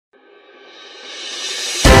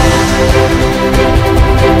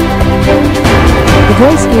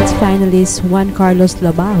Voice Kids finalist Juan Karlos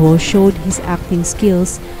showed his acting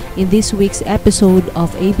skills in this week's episode of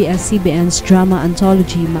ABS-CBN's drama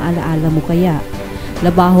anthology Maalaala Mo Kaya.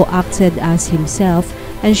 Labajo acted as himself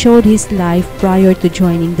and showed his life prior to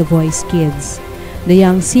joining the Voice Kids. The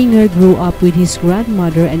young singer grew up with his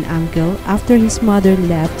grandmother and uncle after his mother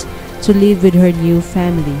left to live with her new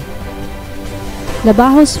family.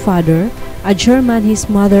 Labajo's father, a German his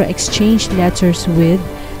mother exchanged letters with,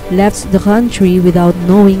 left the country without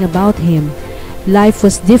knowing about him. Life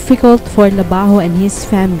was difficult for Labajo and his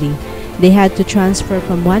family. They had to transfer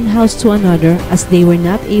from one house to another as they were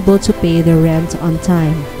not able to pay their rent on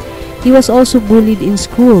time. He was also bullied in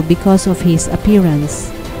school because of his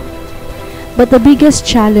appearance. But the biggest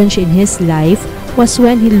challenge in his life was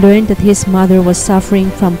when he learned that his mother was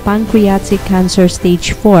suffering from pancreatic cancer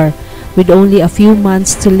stage 4 with only a few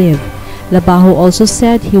months to live. Labajo also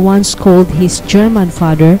said he once called his German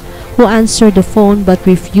father, who answered the phone but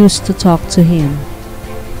refused to talk to him.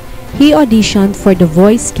 He auditioned for the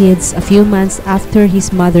Voice Kids a few months after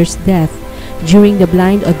his mother's death. During the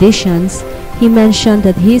blind auditions, he mentioned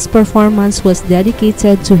that his performance was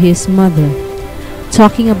dedicated to his mother.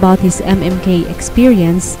 Talking about his MMK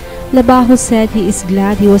experience, Labajo said he is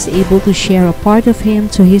glad he was able to share a part of him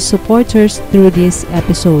to his supporters through this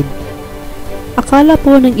episode. Akala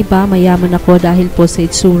po ng iba mayaman ako dahil po sa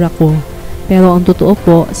itsura ko. Pero ang totoo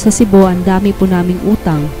po, sa Cebu ang dami po naming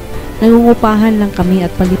utang. Nangungupahan lang kami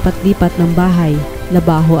at palipat-lipat ng bahay,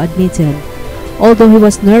 Labajo admitted. Although he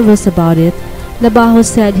was nervous about it, Labajo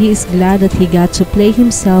said he is glad that he got to play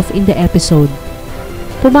himself in the episode.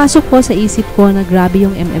 Pumasok po sa isip ko na grabe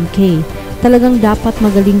yung MMK. Talagang dapat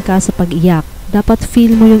magaling ka sa pag-iyak. Dapat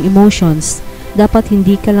feel mo yung emotions. Dapat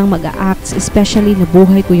hindi ka lang mag-a-act, especially na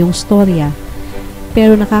buhay ko yung storya.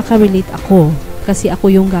 Pero nakaka-relate ako kasi ako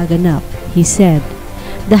yung gaganap, he said.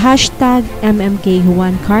 The hashtag MMK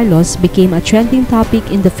Juan Karlos became a trending topic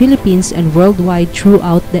in the Philippines and worldwide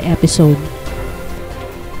throughout the episode.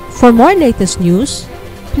 For more latest news,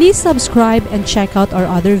 please subscribe and check out our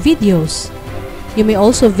other videos. You may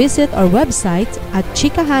also visit our website at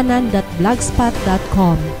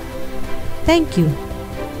chikahanan.blogspot.com. Thank you.